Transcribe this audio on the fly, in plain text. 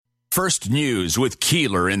First News with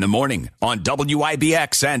Keeler in the morning on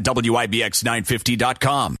WIBX and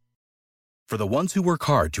WIBX950.com. For the ones who work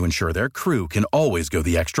hard to ensure their crew can always go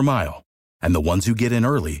the extra mile, and the ones who get in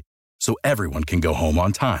early so everyone can go home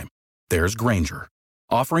on time, there's Grainger,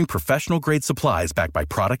 offering professional-grade supplies backed by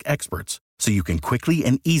product experts so you can quickly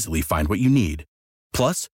and easily find what you need.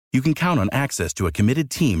 Plus, you can count on access to a committed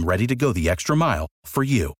team ready to go the extra mile for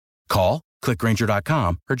you. Call, click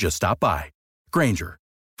Grainger.com, or just stop by. Grainger,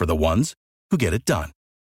 for the ones who get it done.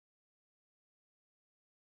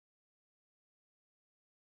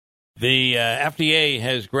 The FDA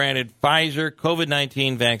has granted Pfizer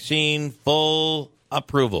COVID-19 vaccine full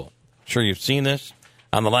approval. I'm sure you've seen this.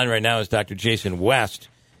 On the line right now is Dr. Jason West,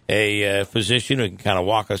 a physician who can kind of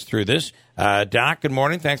walk us through this. Doc, good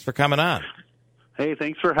morning. Thanks for coming on. Hey,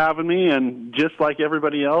 thanks for having me. And just like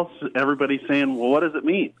everybody else, everybody's saying, well, what does it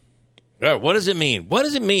mean? What does it mean? What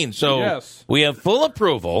does it mean? So We have full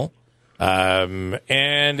approval. And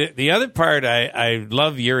the other part I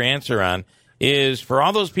love your answer on is for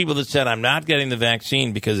all those people that said, I'm not getting the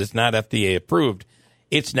vaccine because it's not FDA approved,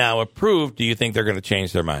 it's now approved. Do you think they're going to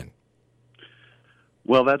change their mind?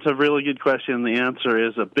 Well, that's a really good question. The answer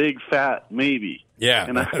is a big fat maybe. Yeah,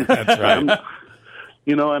 and that's right.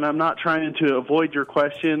 And I'm not trying to avoid your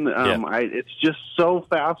question. It's just so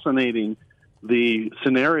fascinating, the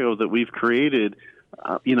scenario that we've created,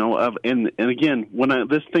 and again, when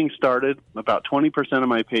this thing started, about 20% of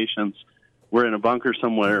my patients were in a bunker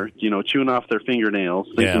somewhere, chewing off their fingernails,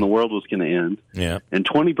 thinking the world was going to end. Yeah. And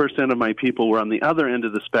 20% of my people were on the other end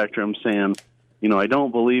of the spectrum saying, I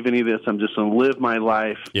don't believe any of this. I'm just going to live my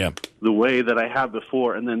life the way that I have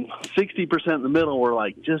before. And then 60% in the middle were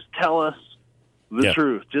like, just tell us the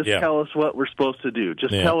truth. Just tell us what we're supposed to do.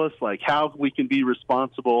 Just tell us how we can be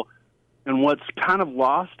responsible. And what's kind of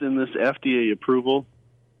lost in this FDA approval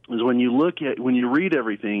is when you read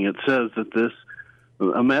everything, it says that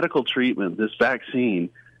a medical treatment, this vaccine,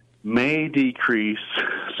 may decrease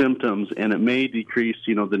symptoms and it may decrease,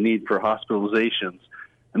 the need for hospitalizations.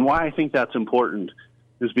 And why I think that's important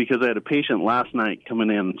is because I had a patient last night coming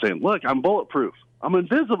in and saying, look, I'm bulletproof. I'm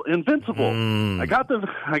invincible. I got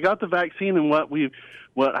the vaccine, and what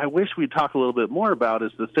I wish we'd talk a little bit more about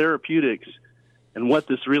is the therapeutics and what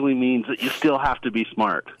this really means, that you still have to be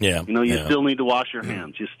smart. Yeah. You still need to wash your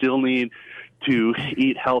hands. You still need to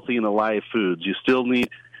eat healthy and alive foods. You still need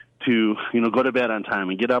to, go to bed on time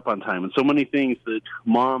and get up on time. And so many things that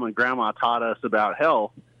mom and grandma taught us about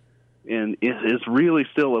health and is really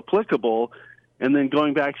still applicable. And then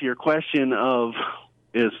going back to your question of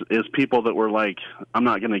is people that were like, I'm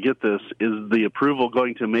not going to get this, is the approval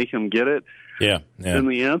going to make them get it? Yeah. And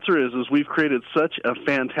the answer is we've created such a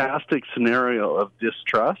fantastic scenario of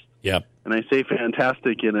distrust. Yep. And I say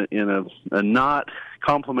fantastic in a not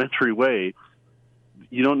complimentary way.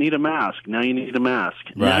 You don't need a mask. Now you need a mask.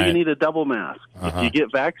 Right. Now you need a double mask. If you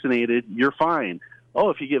get vaccinated, you're fine. Oh,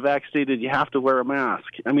 if you get vaccinated, you have to wear a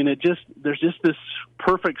mask. I mean, there's just this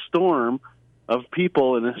perfect storm of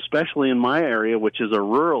people, and especially in my area, which is a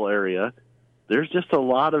rural area, there's just a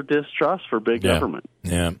lot of distrust for big government.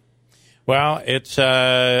 Yeah. Well, it's.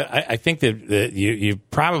 I think that you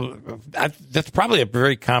probably that's probably a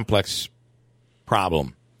very complex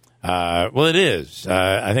problem. Well, it is.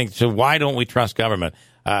 I think so. Why don't we trust government?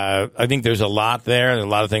 I think there's a lot there. There's a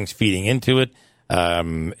lot of things feeding into it.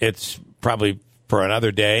 It's probably for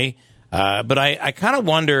another day. But I kind of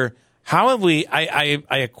wonder, how have we? I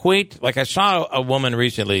equate, like I saw a woman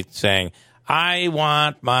recently saying, I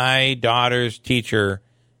want my daughter's teacher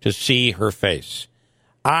to see her face.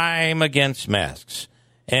 I'm against masks.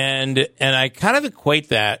 And I kind of equate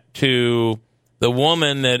that to the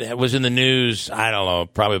woman that was in the news, I don't know,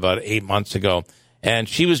 probably about 8 months ago. And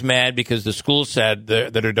she was mad because the school said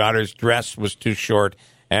that her daughter's dress was too short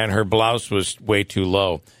and her blouse was way too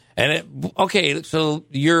low. And so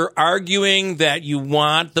you're arguing that you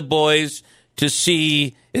want the boys to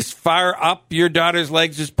see as far up your daughter's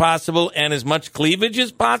legs as possible and as much cleavage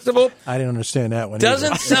as possible? I didn't understand that one.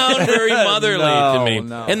 Doesn't sound very motherly to me.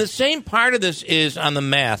 No. And the same part of this is on the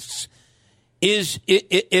masks. Is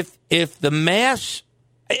if the masks,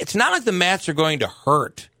 it's not like the masks are going to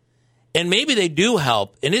hurt. And maybe they do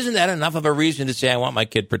help. And isn't that enough of a reason to say I want my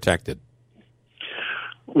kid protected?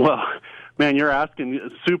 Well, man, you're asking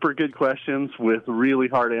super good questions with really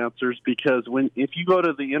hard answers, because if you go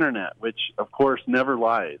to the internet, which of course never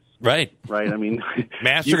lies, right? I mean,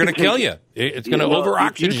 masks are going to kill you. It's going to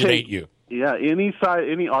over-oxygenate you. Yeah,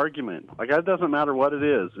 any argument, like that doesn't matter what it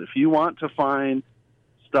is. If you want to find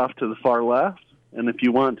stuff to the far left, and if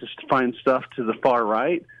you want to find stuff to the far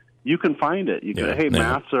right, you can find it. You can,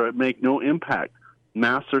 masks make no impact.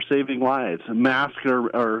 masks are saving lives. Masks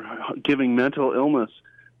are giving mental illness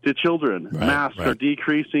to children. Right, masks right. are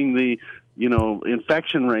decreasing the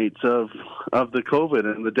infection rates of the COVID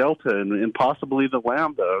and the Delta and possibly the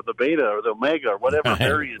Lambda or the Beta or the Omega or whatever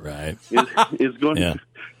variant is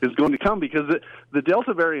going to come, because the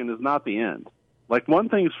Delta variant is not the end. Like, one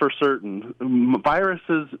thing's for certain,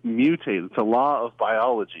 viruses mutate. It's a law of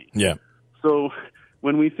biology. Yeah. So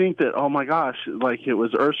when we think that, oh my gosh, like it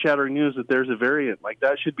was earth-shattering news that there's a variant, like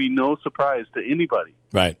that should be no surprise to anybody.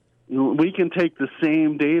 Right. We can take the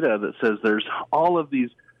same data that says there's all of these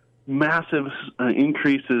massive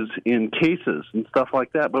increases in cases and stuff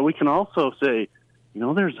like that, but we can also say,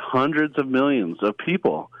 there's hundreds of millions of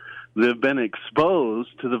people that have been exposed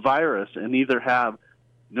to the virus and either have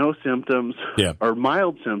no symptoms or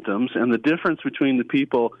mild symptoms, and the difference between the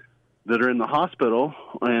people that are in the hospital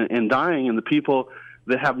and dying and the people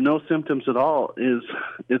that have no symptoms at all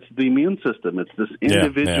it's the immune system. It's this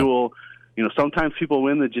individual. Sometimes people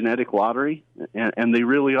win the genetic lottery, and they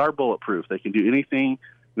really are bulletproof. They can do anything.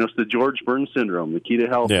 It's the George Burns syndrome. The key to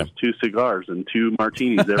health is 2 cigars and 2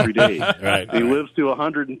 martinis every day. He lives to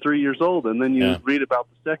 103 years old, and then you read about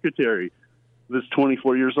the secretary that's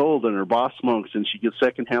 24 years old, and her boss smokes, and she gets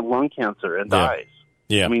secondhand lung cancer and dies.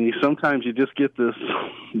 Yeah. I mean, sometimes you just get this.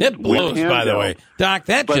 It blows, by the way. Doc,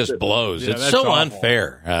 that just blows. It's so awful.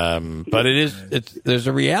 Unfair. But there's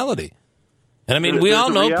a reality. And I mean, we all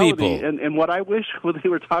know people. And what I wish what they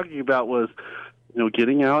were talking about was,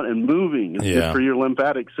 getting out and moving is good for your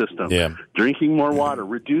lymphatic system. Drinking more water,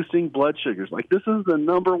 reducing blood sugars. Like, this is the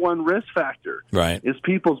number one risk factor. Right. Is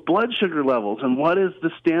people's blood sugar levels. And what is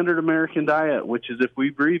the standard American diet? Which is, if we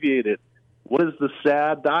abbreviate it, what is the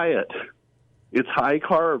SAD diet? It's high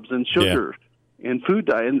carbs and sugar and food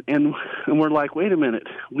diet. And we're like, wait a minute.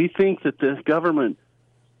 We think that the government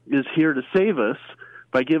is here to save us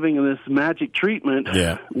by giving this magic treatment,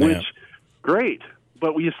 which, great.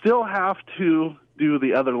 But we still have to do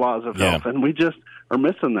the other laws of health, and we just are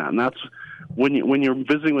missing that. And that's when you're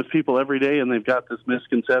visiting with people every day, and they've got this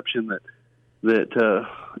misconception that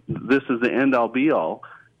this is the end all be all.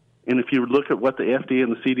 And if you look at what the FDA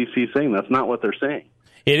and the CDC is saying, that's not what they're saying.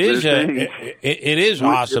 It is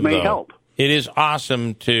awesome. It may though. help. It is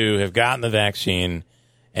awesome to have gotten the vaccine,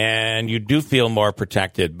 and you do feel more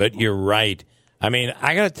protected. But you're right. I mean,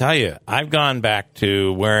 I got to tell you, I've gone back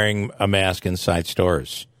to wearing a mask inside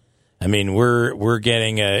stores. I mean, we're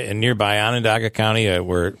getting in nearby Onondaga County,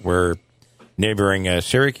 where neighboring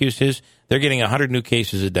Syracuse is. They're getting 100 new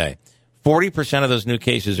cases a day. 40% of those new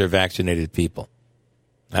cases are vaccinated people.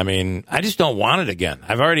 I mean, I just don't want it again.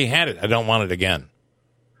 I've already had it. I don't want it again.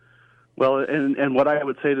 Well, and what I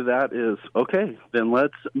would say to that is, okay, then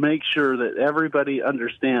let's make sure that everybody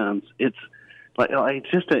understands it's like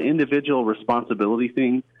just an individual responsibility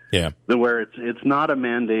thing. Yeah. Where it's not a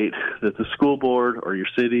mandate that the school board or your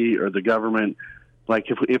city or the government, like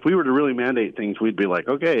if we were to really mandate things, we'd be like,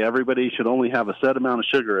 okay, everybody should only have a set amount of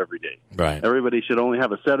sugar every day. Right. Everybody should only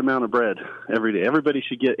have a set amount of bread every day. Everybody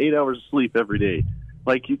should get 8 hours of sleep every day.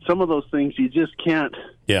 Like, some of those things you just can't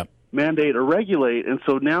mandate or regulate. And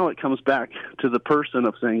so now it comes back to the person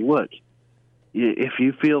of saying, look, if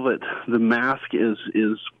you feel that the mask is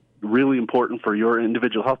really important for your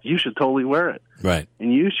individual health, you should totally wear it. Right.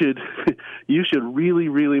 And you should really,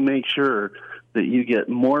 really make sure that you get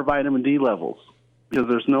more vitamin D levels, because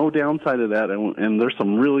there's no downside to that. And there's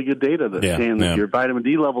some really good data that's saying that your vitamin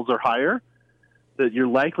D levels are higher, that your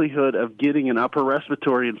likelihood of getting an upper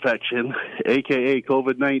respiratory infection, aka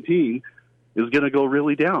COVID-19, is going to go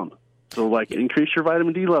really down. So, increase your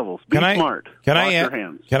vitamin D levels. Be smart. Wash your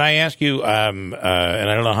hands. Can I ask you, and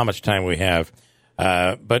I don't know how much time we have,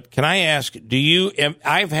 but can I ask, all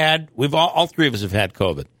three of us have had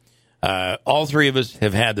COVID. All three of us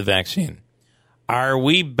have had the vaccine. Are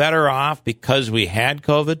we better off because we had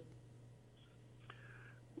COVID?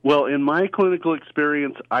 Well, in my clinical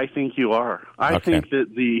experience, I think you are. I think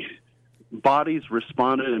that the body's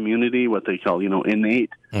responded immunity, what they call, innate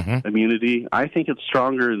immunity, I think it's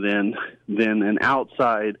stronger than an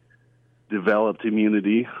outside developed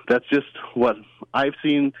immunity. That's just what I've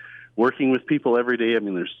seen working with people every day. I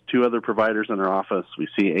mean, there's 2 other providers in our office. We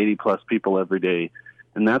see 80-plus people every day.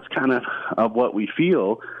 And that's kind of what we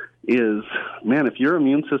feel is, man, if your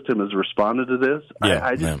immune system has responded to this,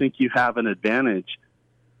 I just think you have an advantage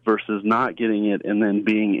versus not getting it and then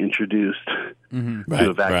being introduced to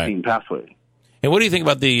a vaccine pathway. And what do you think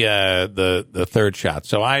about the third shot?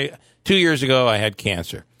 So 2 years ago, I had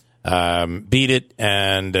cancer, beat it,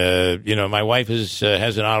 and my wife has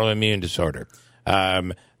an autoimmune disorder.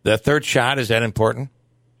 The third shot, is that important?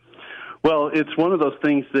 Well, it's one of those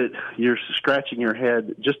things that you're scratching your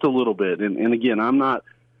head just a little bit. And again, I'm not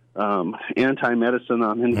anti-medicine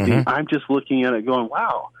on anything. I'm just looking at it going,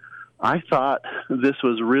 wow, I thought this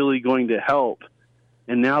was really going to help.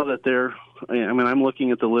 And now that I'm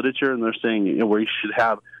looking at the literature and they're saying where you should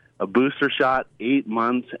have a booster shot 8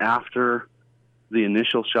 months after the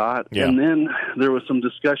initial shot. Yeah. And then there was some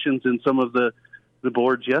discussions in some of the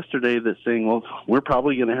boards yesterday that saying, well, we're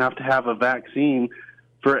probably going to have a vaccine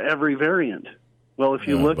for every variant. Well, if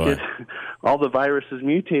you look at all the viruses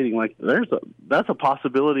mutating, like that's a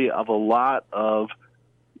possibility of a lot of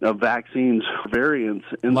vaccines variants.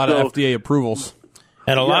 And a lot of FDA approvals.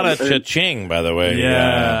 And a lot of cha-ching, by the way.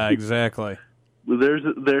 Yeah, exactly. There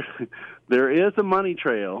is a money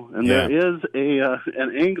trail, and there is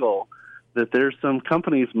an angle that there's some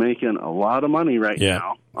companies making a lot of money right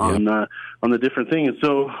now on the different things.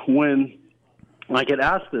 So when I get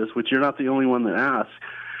asked this, which you're not the only one that asks,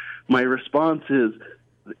 my response is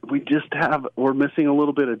we're missing a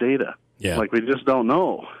little bit of data. Yeah. Like we just don't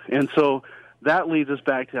know. And so that leads us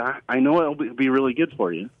back to, I know it'll be really good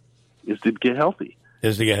for you, is to get healthy.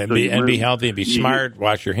 Be healthy and be smart,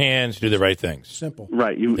 wash your hands, do the right things. Simple.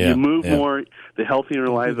 Right. You move more. The healthier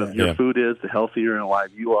alive your food is, the healthier and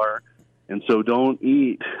alive you are. And so don't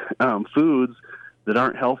eat foods that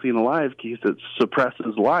aren't healthy and alive because it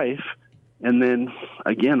suppresses life. And then,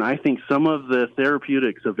 again, I think some of the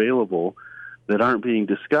therapeutics available that aren't being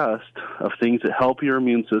discussed of things that help your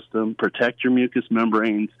immune system, protect your mucous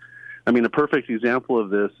membranes. I mean, a perfect example of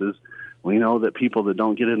this is we know that people that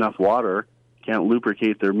don't get enough water can't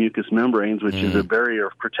lubricate their mucous membranes, which is a barrier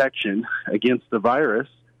of protection against the virus.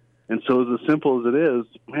 And so as simple as it is,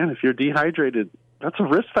 man, if you're dehydrated, that's a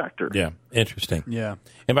risk factor. Yeah, interesting. Yeah.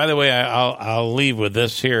 And by the way, I'll leave with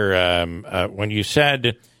this here. When you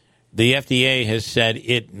said the FDA has said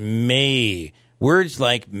it may, words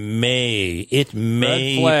like may, it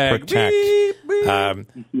may protect. Beep, beep.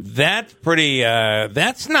 That's pretty,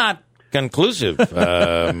 that's not conclusive.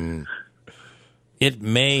 It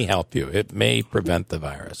may help you. It may prevent the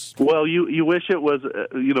virus. Well, you wish it was,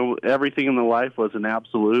 everything in the life was an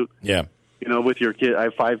absolute. Yeah. With your kid, I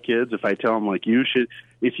have 5 kids. If I tell them, like,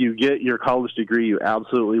 if you get your college degree, you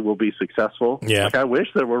absolutely will be successful. Yeah. Like, I wish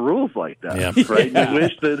there were rules like that, right? I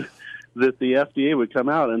wish that the FDA would come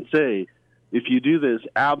out and say, if you do this,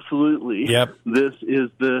 absolutely, this is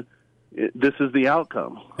the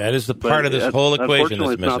outcome. That is the part of this whole equation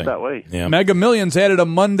that's missing. It's not that way. Yeah. Mega Millions added a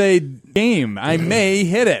Monday game. I may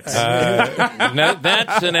hit it. No,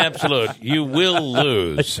 that's an absolute. You will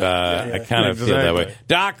lose. I kind of feel that way.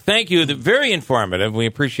 Doc, thank you. Very informative. We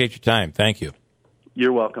appreciate your time. Thank you.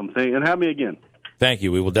 You're welcome. And have me again. Thank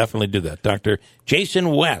you. We will definitely do that. Dr. Jason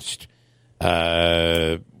West.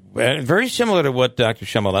 Very similar to what Dr.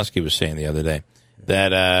 Chmielewski was saying the other day.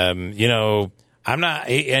 That, I'm not,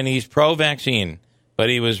 and he's pro-vaccine, but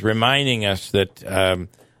he was reminding us that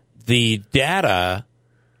the data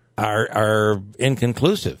are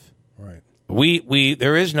inconclusive. Right. We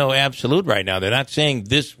there is no absolute right now. They're not saying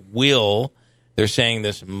this will. They're saying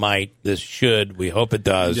this might, this should. We hope it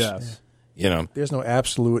does. Yes. There's no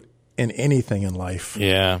absolute in anything in life.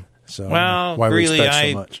 Yeah. So well, why really, we expect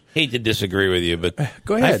I so much? Hate to disagree with you, but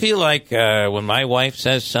go ahead. I feel like when my wife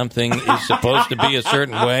says something is supposed to be a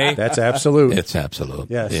certain way, that's absolute. It's absolute.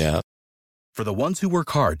 Yes. Yeah. For the ones who work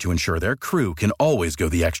hard to ensure their crew can always go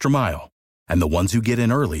the extra mile, and the ones who get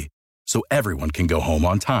in early so everyone can go home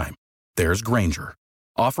on time, there's Grainger,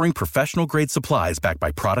 offering professional-grade supplies backed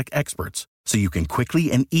by product experts so you can quickly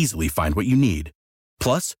and easily find what you need.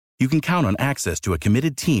 Plus, you can count on access to a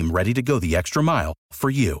committed team ready to go the extra mile for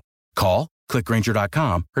you. Call, click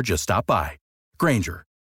Grainger.com, or just stop by. Grainger,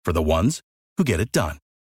 for the ones who get it done.